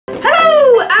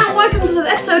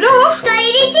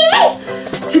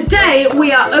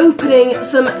opening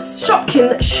some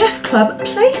Shopkins Chef Club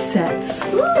play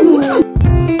sets.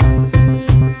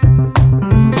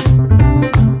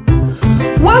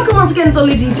 Welcome once again,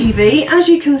 DollyDTV. As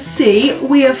you can see,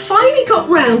 we have finally got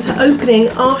round to opening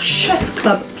our Chef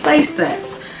Club play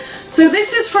sets. So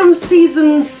this is from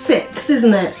season 6,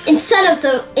 isn't it? In some of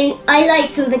them, I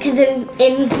like them because in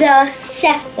the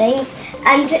chef things,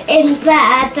 and in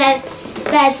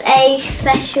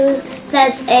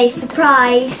there's a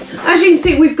surprise. As you can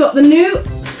see, we've got the new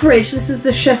fridge. This is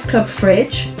the Chef Club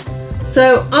fridge.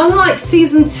 So unlike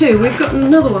season 2, we've got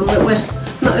another one that we're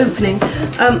not opening.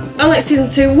 Unlike season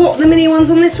 2, what are the mini ones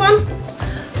on this one?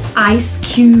 Ice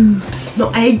cubes,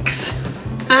 not eggs.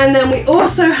 And then we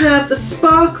also have the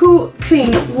Sparkle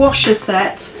Clean washer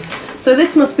set. So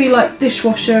this must be like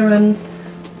dishwasher and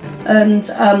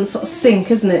sort of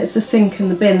sink, isn't it? It's the sink and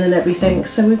the bin and everything.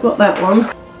 So we've got that one.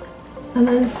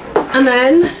 And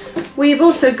then we've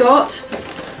also got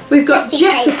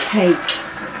Jessie Cake.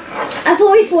 I've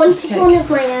always wanted one of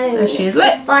my own. There she is.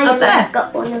 Look, finally up there. I've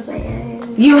got one of my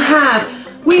own. You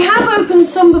have. We have opened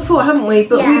some before, haven't we?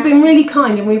 But we've been really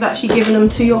kind and we've actually given them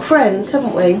to your friends,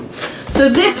 haven't we? So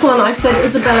this one I've said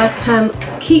Isabella can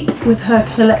keep with her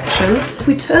collection. If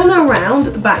we turn her around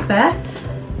at the back there,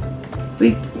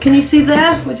 can you see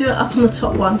there? We do it up on the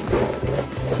top one.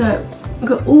 So we've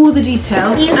got all the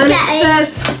details. And it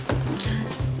says,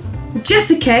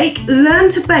 Jessie Cake, learn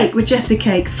to bake with Jessie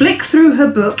Cake. Flick through her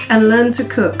book and learn to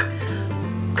cook.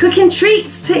 Cooking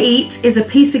treats to eat is a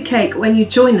piece of cake when you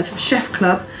join the Chef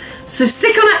Club. So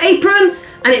stick on an apron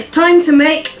and it's time to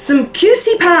make some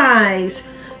cutie pies.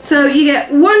 So you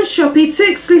get 1 Shoppy, 2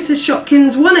 exclusive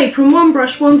Shopkins, 1 apron, 1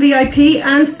 brush, 1 VIP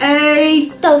and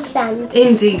a doll stand.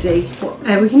 Indeedy.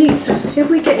 Whatever we can use. So if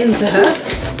we get into her.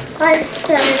 I'm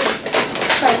so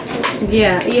excited.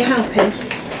 Yeah, are you helping?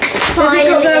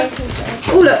 Finally.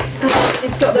 Oh look,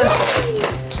 it's got the.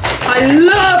 I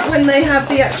love when they have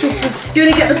the actual. Do you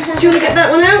want to get that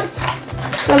one out?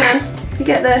 Come on then. You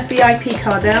get the VIP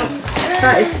card out.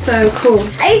 That is so cool.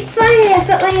 I've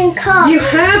got my own card. You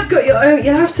have got your own.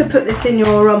 You'll have to put this in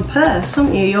your purse,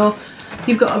 haven't you?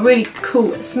 You've got a really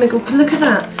cool smiggle. Look at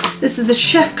that. This is the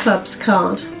Chef Club's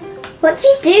card. What do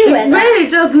you do with it? It really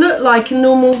does look like a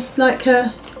normal, like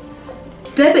a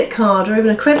debit card or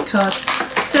even a credit card.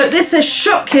 So this says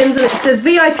Shopkins and it says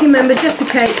VIP member Jessie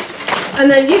Cake. And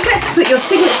then you get to put your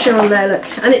signature on there, look.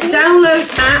 And it download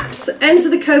apps, enter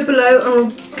the code below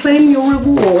and claim your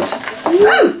reward.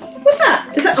 Oh, what's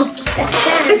that? Is that, oh, a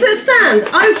stand. Is it a stand?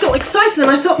 I was got excited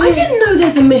and I thought, I didn't know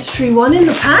there's a mystery one in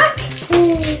the pack.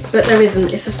 But there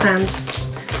isn't, it's a stand.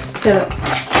 So look,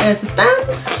 there's the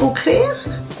stand, all clear.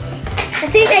 I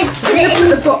think they put it in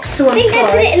the box to one side. I think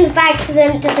they put it in the bag so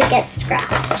then it doesn't get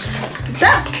scratched.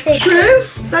 That's true.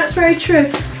 That's very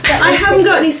true. I haven't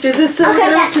got any scissors, so we're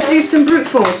going to have to do some brute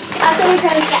force. I'm going to go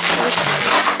and get them.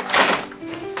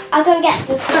 I'll go and get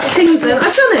some scissors. That thing's then.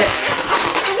 I've done it.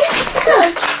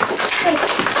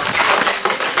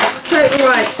 So,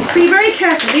 right, be very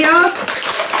careful. They are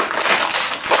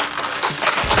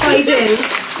tied in.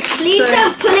 Please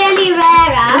don't pull any of your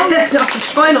hair out. I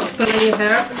try not to pull any of your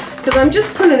hair out, because I'm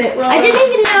just pulling it right. I didn't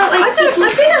even know what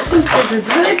I did have some scissors,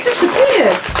 but they've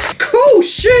disappeared. Cool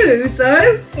shoes,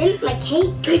 though. They look like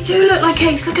cake. They do look like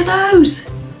cakes. Look at those.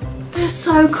 They're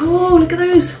so cool. Look at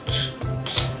those.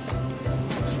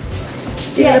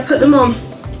 You're going to put them on.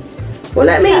 Well,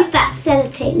 let me. That's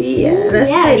sellotape. Yeah,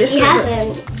 let's take this. She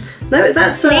hasn't. No,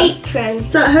 that's an apron.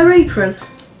 Is that her apron?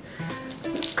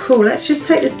 Cool. Let's just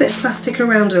take this bit of plastic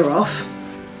around her off.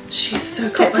 She's so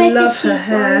cool. I love her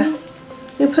hair.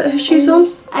 You put her shoes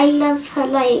on? I love her,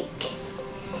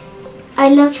 I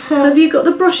love her. Have you got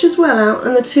the brush as well out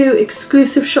and the 2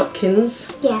 exclusive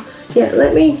Shopkins? Yeah. Yeah,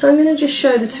 I'm going to just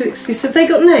show the 2 exclusive. They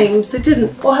got names? They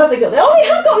didn't. What have they got there? Oh, they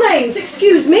have got names.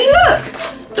 Excuse me. Look.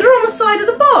 They're on the side of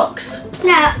the box.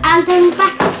 No, and then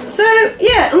back. So,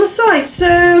 yeah, on the side.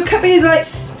 So, companies like,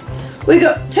 we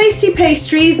got Tasty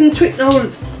Pastries and oh,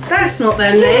 that's not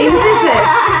their names, is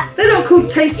it? They're not called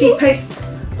Tasty I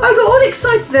got all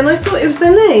excited then. I thought it was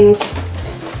their names.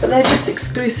 But they're just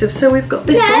exclusive. So we've got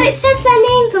this one. No, it says their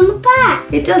names on the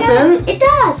back. It doesn't. It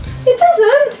does. It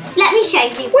doesn't. Let me show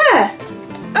you. Where?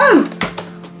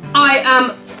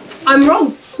 I'm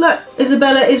wrong. Look,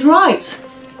 Isabella is right.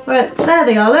 Right, there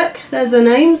they are, look. There's their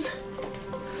names.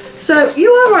 So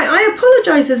you are right. I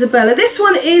apologise, Isabella. This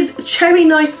one is Cherry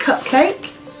Nice Cupcake.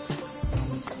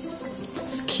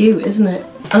 It's cute, isn't it?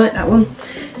 I like that one.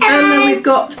 And then we've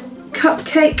got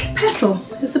Cupcake Petal.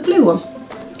 Is the blue one.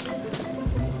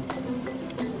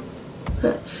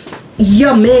 That's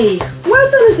yummy. Well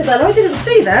done, Isabella. I didn't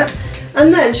see that.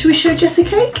 And then, should we show Jessie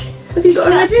Cake? Have you got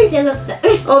it ready? Still up there.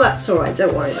 Oh, that's all right.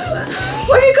 Don't worry about that.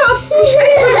 Well, you got a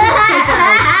apron upside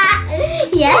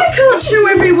down. Yes. I can't show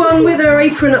everyone with her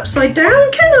apron upside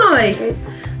down, can I?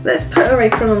 Let's put her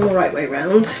apron on the right way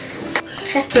round.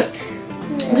 But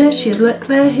there she is. Look,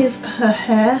 there is her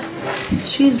hair.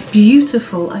 She is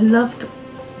beautiful. I love the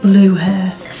blue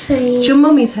hair. Does your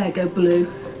mummy's hair go blue?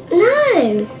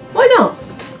 No. Why not?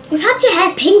 You've had your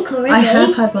hair pink already. I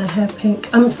have had my hair pink.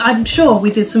 I'm sure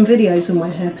we did some videos with my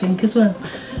hair pink as well.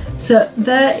 So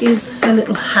there is her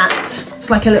little hat. It's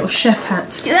like a little chef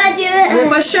hat. And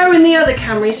if I show her in the other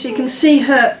camera so you can see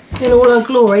her in all her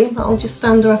glory, I'll just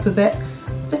stand her up a bit.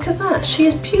 Look at that, she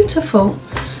is beautiful.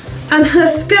 And her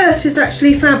skirt is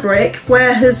actually fabric,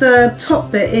 whereas her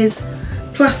top bit is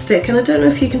plastic. And I don't know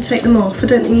if you can take them off. I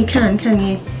don't think you can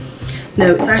you?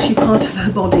 No, it's actually part of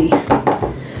her body.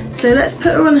 So let's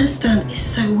put her on her stand. It's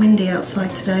so windy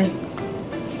outside today.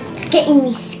 It's getting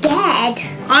me scared.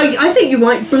 I think you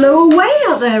might blow away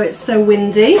out there. It's so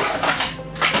windy.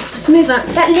 Let's move that.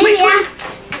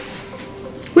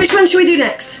 Which one should we do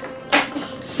next?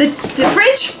 The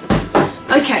fridge?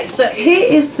 Okay, so here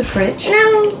is the fridge.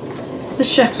 No. The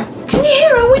chef. Can you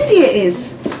hear how windy it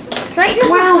is? It's like there's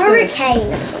a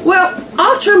hurricane. Well,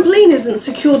 our trampoline isn't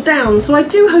secured down, so I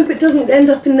do hope it doesn't end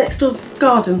up in next door's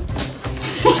garden.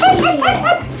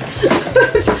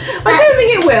 I don't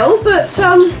think it will, but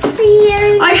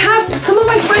I have, some of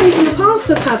my friends in the past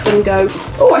have had them go,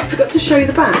 oh, I forgot to show you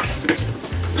the back.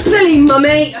 Silly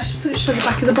mummy. I should show the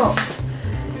back of the box.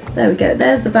 There we go,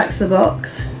 there's the backs of the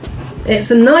box.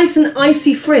 It's a nice and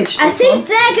icy fridge. I think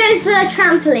there goes the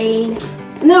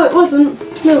trampoline. No, it wasn't.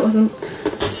 No, it wasn't.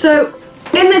 So,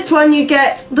 in this one you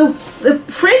get the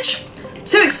fridge,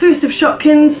 2 exclusive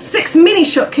Shopkins, 6 mini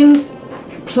Shopkins,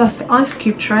 plus ice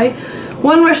cube tray,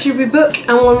 1 recipe book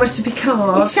and 1 recipe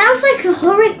card. It sounds like a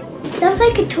sounds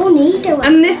like a tornado.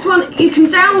 And this one you can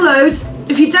download,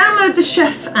 if you download the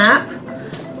chef app,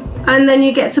 and then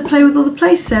you get to play with all the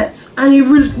play sets and you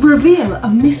reveal a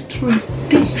mystery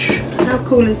dish. How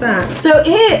cool is that? So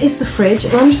here is the fridge,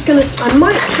 and I'm just gonna, I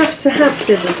might have to have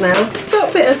scissors now. Got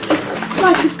a bit of, it's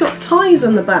like it's got ties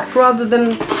on the back rather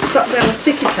than stuck down with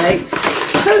sticky tape.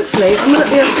 Hopefully I might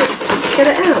be able to get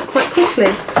it out quite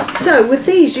quickly. So with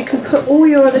these you can put all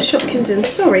your other Shopkins in.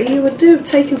 Sorry, you would do have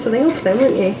taken something off them,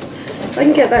 wouldn't you? If I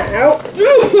can get that out.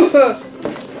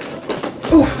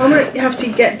 Oh, I might have to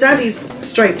get Daddy's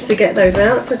strength to get those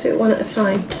out if I do it one at a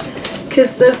time.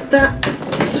 Because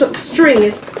that sort of string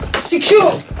is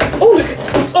secure. Oh, look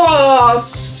at, oh,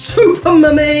 super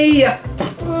mummy.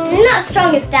 Not as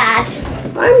strong as Dad.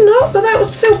 I'm not, but that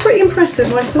was still pretty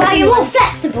impressive, I thought. Well, you're more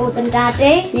flexible than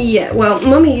Daddy. Yeah, well,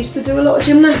 Mummy used to do a lot of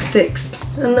gymnastics.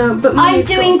 And but I'm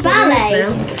doing ballet.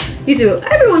 Now. You do,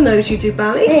 everyone knows you do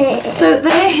ballet. So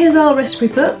here's our recipe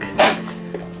book.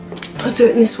 I'll do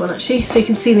it in this one actually, so you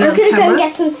can see the other camera. I'm going to go and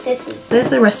get some scissors. There's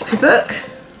the recipe book.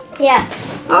 Yeah.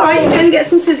 Alright, you're going to get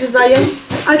some scissors, are you?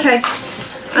 Okay.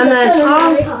 And then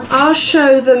I'll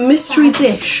show the mystery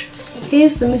dish.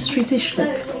 Here's the mystery dish,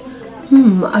 look.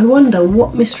 I wonder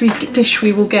what mystery dish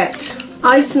we will get.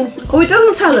 Ice and... Oh, it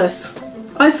doesn't tell us.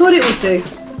 I thought it would do.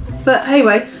 But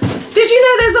anyway. Did you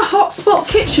know there's a hot spot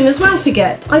kitchen as well to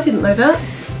get? I didn't know that.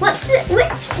 What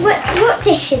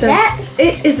dish is it?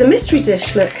 It is a mystery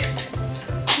dish, look.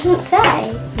 Doesn't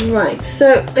say. Right,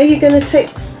 so are you going to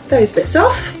take those bits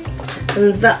off?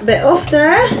 And that bit off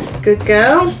there. Good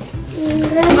girl.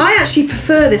 I actually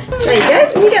prefer this. There you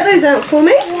go. Can you get those out for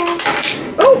me? Yeah.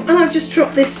 Oh, and I've just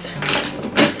dropped this.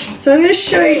 So I'm going to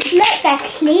show you. Look, they're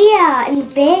clear and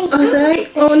big. Are they?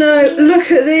 Oh no, look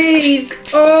at these.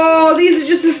 Oh, these are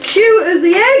just as cute as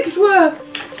the eggs were.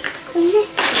 It's a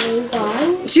mystery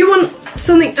one. Do you want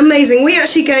something amazing? We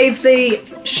actually gave the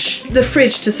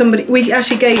fridge to somebody. We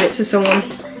actually gave it to someone.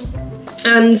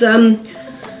 And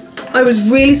I was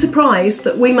really surprised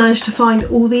that we managed to find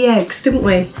all the eggs, didn't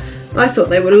we? I thought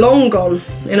they were long gone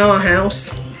in our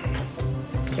house.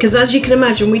 Because as you can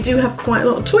imagine, we do have quite a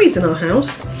lot of toys in our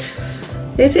house.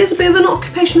 It is a bit of an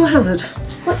occupational hazard.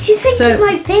 What do you think it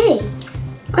might be?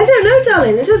 I don't know,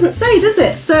 darling. It doesn't say, does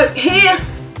it? So here,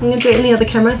 I'm going to do it in the other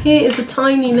camera. Here is the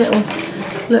tiny little,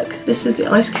 look, this is the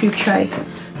ice cube tray.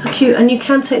 How cute. And you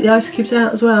can take the ice cubes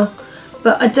out as well.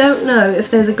 But I don't know if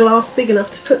there's a glass big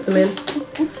enough to put them in.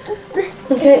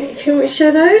 Okay, can we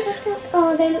show those?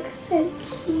 Oh, they look so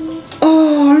cute.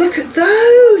 Oh, look at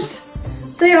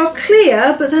those. They are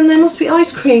clear, but then there must be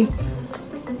ice cream.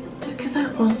 Look at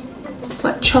that one. It's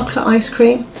like chocolate ice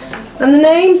cream. And the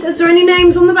names, is there any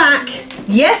names on the back?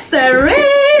 Yes, there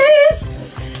is!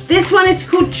 This one is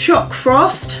called Choc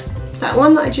Frost. That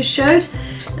one that I just showed.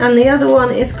 And the other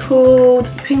one is called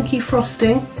Pinky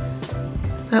Frosting.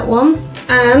 that one.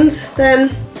 And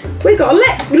then we've got a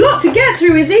lot to get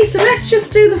through, Izzy, so let's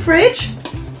just do the fridge.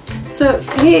 So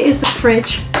here is the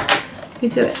fridge. You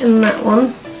do it in that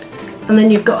one. And then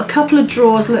you've got a couple of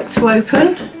drawers, look, to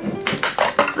open.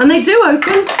 And they do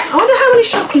open. I wonder how many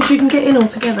Shopkins you can get in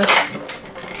altogether.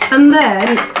 And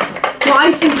then, what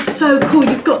I think is so cool,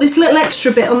 you've got this little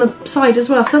extra bit on the side as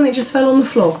well. Something just fell on the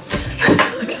floor.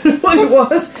 I don't know what it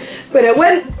was, but it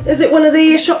went. Is it one of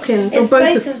the Shopkins or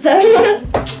both of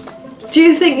them? Do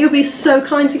you think you'll be so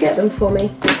kind to get them for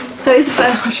me? So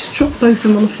Isabella, I've just dropped both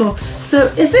of them on the floor. So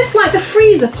is this like the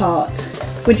freezer part,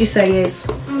 would you say is?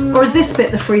 Or is this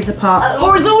bit the freezer part?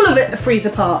 Or is all of it the freezer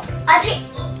part? I think,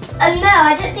 no,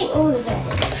 I don't think all of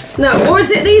it. No, or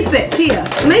is it these bits here?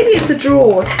 Maybe it's the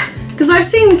drawers. Because I've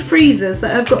seen freezers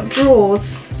that have got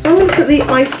drawers. So I'm going to put the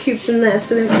ice cubes in there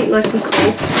so they'll keep nice and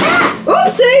cool.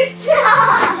 Oopsie!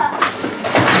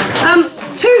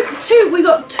 We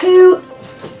got two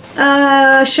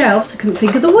shelves. I couldn't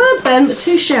think of the word then, but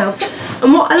 2 shelves.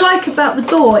 And what I like about the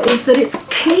door is that it's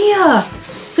clear.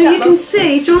 So you can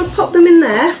see, do you want to pop them in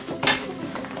there?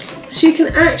 So you can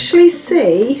actually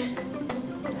see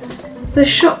the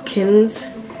Shopkins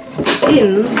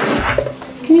in.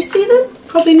 Can you see them?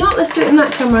 Probably not. Let's do it in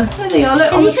that camera. There they are,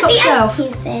 look, on the top shelf.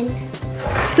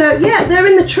 So yeah, they're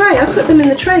in the tray. I put them in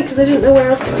the tray because I didn't know where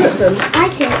else to put them. I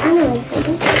didn't. I know where to put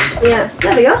them. Yeah,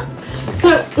 there they are.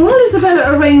 So while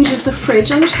Isabella arranges the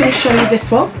fridge, I'm just going to show you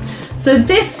this one. So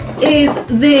this is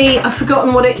the, I've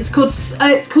forgotten what it's called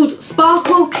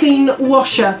Sparkle Clean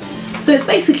Washer. So it's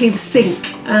basically the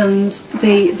sink and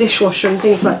the dishwasher and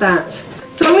things like that.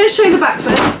 So I'm going to show you the back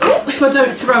first. Oh, if I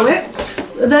don't throw it.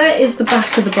 There is the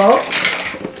back of the box.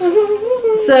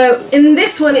 So in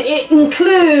this one it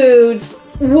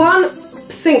includes 1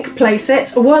 sink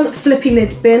playset, 1 flippy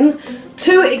lid bin,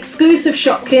 2 exclusive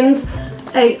Shopkins,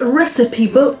 a recipe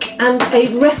book and a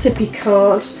recipe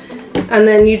card. And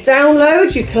then you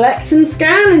download, you collect and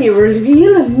scan, and you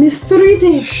reveal a mystery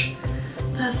dish.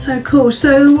 That's so cool.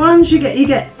 So the ones you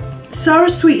get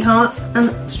Sarah's Sweethearts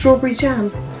and strawberry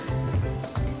jam.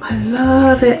 I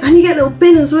love it. And you get a little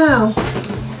bin as well.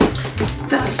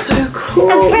 That's so cool.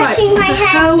 I'm brushing my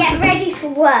hair to get ready for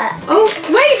work. Oh,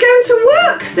 where are you going to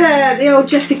work there, the old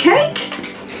Jessie Cake?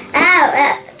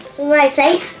 Oh, my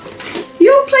place.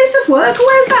 Your place of work?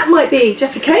 Where that might be,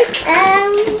 Jessie Cake?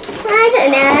 I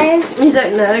don't know. You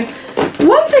don't know.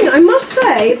 One thing I must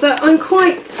say that I'm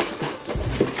quite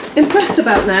impressed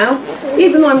about now,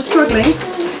 even though I'm struggling,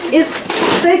 is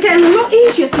they're getting a lot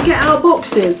easier to get out of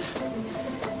boxes.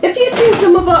 If you've seen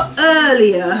some of our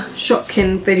earlier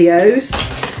Shopkin videos,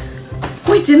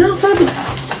 we didn't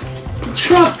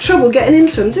have trouble getting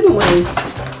into them, didn't we?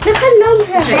 Look how long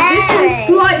her hair This one's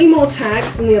slightly more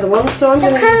tags than the other one, so I'm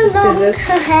going to use the scissors.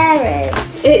 Look how long her hair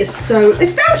is. It is so...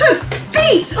 It's down to her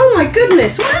feet! Oh my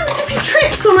goodness! What happens if you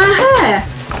trips on her hair?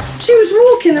 She was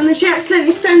walking and then she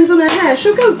accidentally stands on her hair.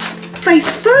 She'll go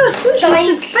face first, won't she? She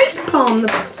should face palm the...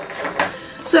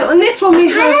 So on this one we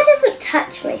have... My hair doesn't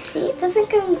touch my feet. It doesn't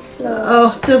go on the floor.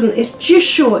 Oh, it doesn't. It's just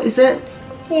short, is it?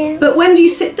 Yeah. But when do you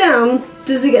sit down,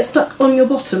 does it get stuck on your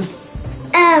bottom?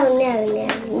 Oh, no.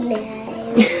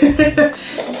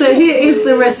 So here is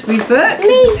the recipe book,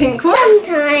 the pink one.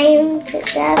 Sometimes it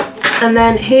does. And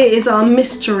then here is our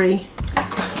mystery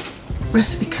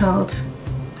recipe card.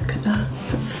 Look at that.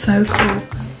 That's so cool.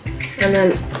 And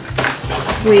then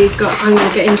we've got, I'm going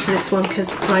to get into this one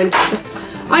because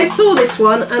I saw this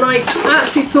one and I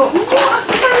actually thought, what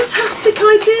a fantastic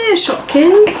idea,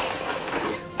 Shopkins.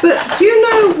 But do you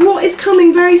know what is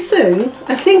coming very soon?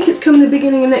 I think it's coming the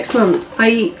beginning of next month.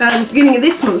 Beginning of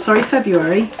this month, sorry,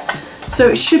 February. So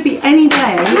it should be any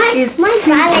day. My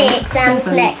ballet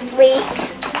exam's next week.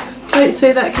 Don't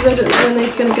say that because I don't know when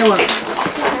they're going to go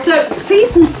up. So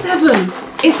season 7,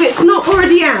 if it's not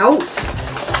already out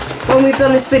when we've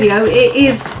done this video, it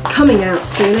is coming out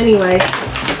soon anyway.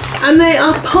 And they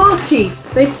are party.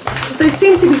 They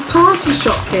seem to be party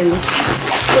Shopkins,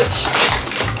 which...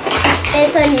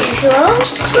 It's unusual.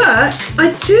 But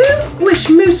I do wish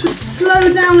Moose would slow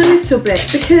down a little bit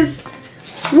because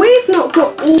we've not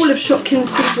got all of Shopkins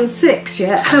season 6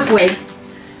 yet, have we?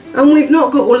 And we've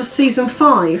not got all of season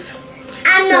 5.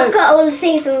 And not got all of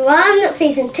season 1, not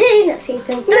season 2, not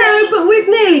season 3. No, but we've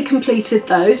nearly completed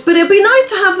those. But it'd be nice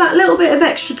to have that little bit of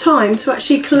extra time to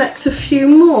actually collect a few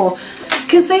more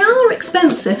because they are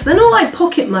expensive. They're not like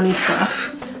pocket money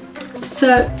stuff.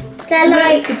 So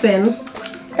there's the bin.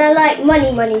 They're like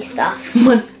money stuff.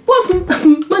 What's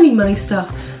money stuff?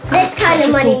 This kind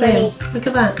of money. Look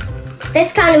at that.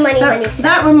 This kind of money stuff.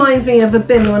 That reminds me of a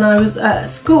bin when I was at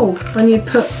school, when you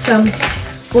put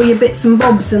all your bits and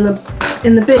bobs in the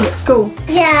in the bin at school.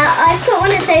 Yeah, I've got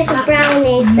one of those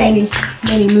brownies.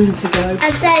 Many moons ago.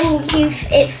 And then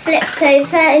it flips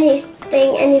over and you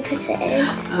put it in.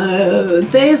 Oh,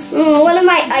 there's one of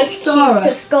my ice cubes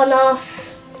has gone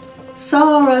off.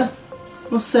 Sarah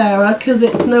or Sarah, because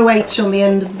it's no H on the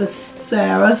end of the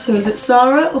Sarah. So is it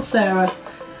Sarah or Sarah?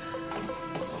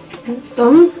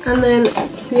 Done. And then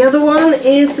the other one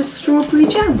is the strawberry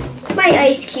jam. My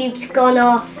ice cube's gone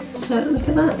off. So look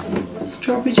at that,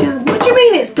 strawberry jam. What do you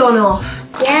mean it's gone off?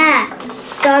 Yeah,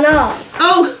 it's gone off.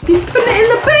 Oh, you put it in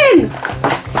the bin.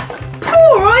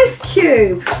 Poor ice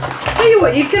cube. Tell you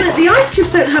what, the ice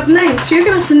cubes don't have names, so you're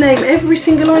gonna have to name every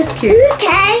single ice cube.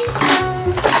 Okay.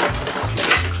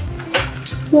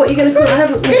 What are you gonna call it?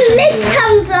 The lid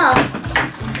comes off.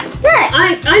 Look.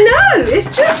 I know.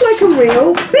 It's just like a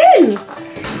real bin.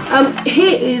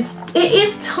 It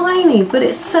is tiny, but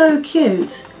it's so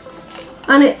cute.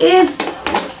 And it is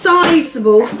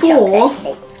sizable for,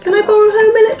 can I borrow her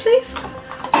a minute please?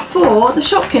 For the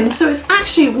Shopkins, so it's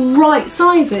actually right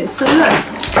sizes. So look,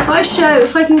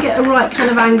 if I can get a right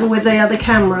kind of angle with the other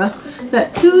camera,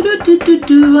 look,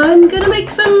 I'm gonna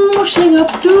make some washing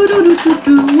up,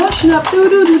 washing up, So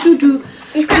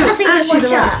it's actually the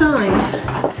right size.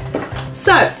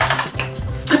 So,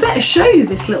 I better show you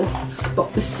this little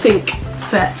spot, this sink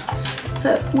set.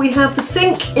 So we have the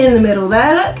sink in the middle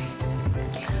there, look.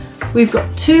 We've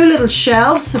got two little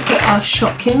shelves to put our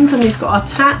Shopkins, and we've got our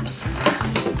taps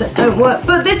that don't work.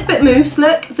 But this bit moves,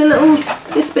 look.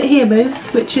 This bit here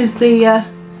moves, which is the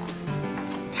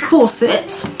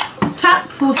faucet. Tap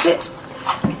faucet.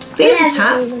 These are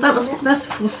taps. That's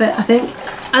a faucet, I think.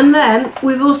 And then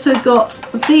we've also got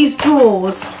these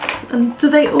drawers. And do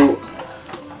they all...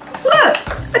 Look!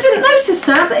 I didn't notice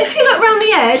that, but if you look around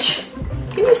the edge,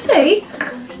 can you see?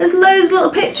 There's loads of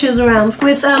little pictures around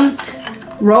with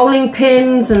rolling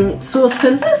pins and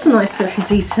saucepans. That's a nice little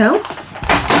detail.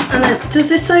 And then, does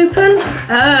this open?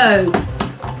 Oh,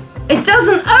 it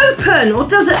doesn't open, or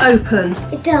does it open?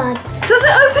 It does. Does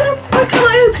it open? Why can't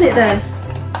I open it then?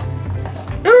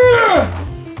 Ugh.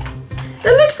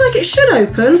 It looks like it should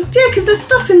open. Yeah, because there's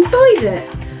stuff inside it.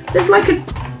 There's like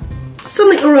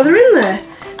something or other in there.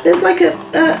 There's like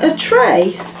a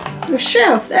tray, a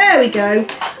shelf. There we go.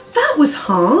 That was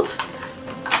hard.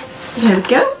 There we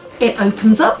go. It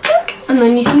opens up, look, and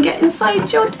then you can get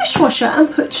inside your dishwasher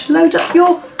and load up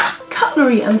your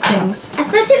cutlery and things. I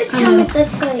thought it would come with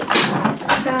this like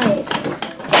surprise.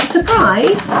 A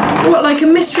surprise? What, like a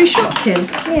mystery Shopkin?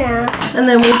 Yeah. And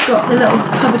then we've got the little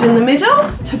cupboard in the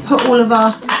middle to put all of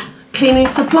our cleaning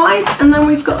supplies, and then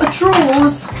we've got the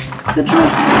drawers.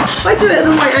 If I do it at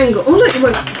the right angle. Oh look, it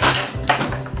won't.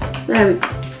 There we go.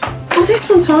 Oh, this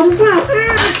one's hard as well.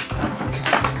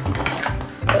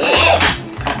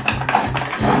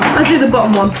 I do the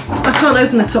bottom one. I can't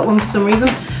open the top one for some reason.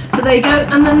 But there you go.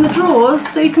 And then the drawers,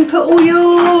 so you can put all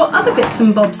your other bits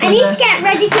and bobs in there. I need to get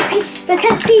ready for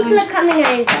because people are coming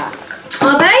over.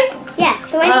 Are they? Yes,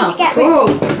 so I need to get ready.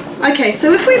 Oh. Okay,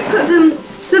 so if we put them,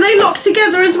 do they lock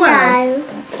together as well? No.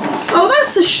 Oh,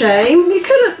 that's a shame. You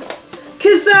could have,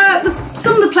 because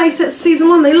some of the play sets season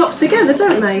 1 they lock together,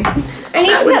 don't they? I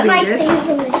need to put my things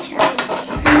on the shelf.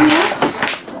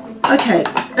 Okay,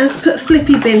 let's put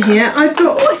Flippy bin here. I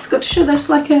forgot to show there's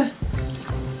like a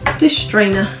dish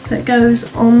strainer that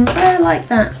goes on there like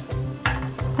that.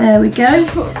 There we go.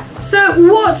 So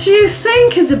what do you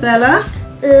think, Isabella?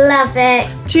 Love it.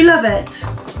 Do you love it?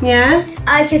 Yeah?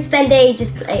 I could spend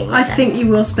ages playing with it. I think you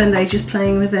will spend ages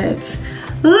playing with it.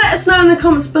 Let us know in the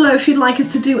comments below if you'd like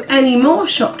us to do any more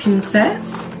Shopkins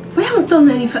sets. We haven't done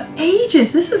any for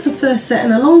ages. This is the first set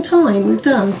in a long time we've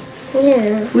done.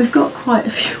 Yeah. We've got quite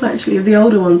a few actually of the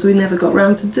older ones we never got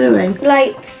round to doing.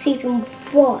 Like season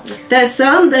 1. There's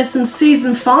some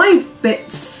season 5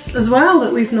 bits as well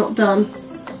that we've not done.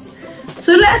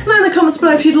 So let us know in the comments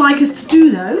below if you'd like us to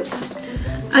do those.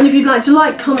 And if you'd like to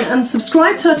like, comment and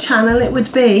subscribe to our channel, it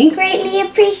would be greatly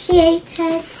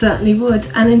appreciated. Certainly would.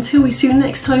 And until we see you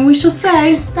next time, we shall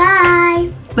say bye.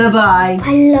 Bye-bye.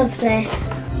 I love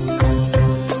this.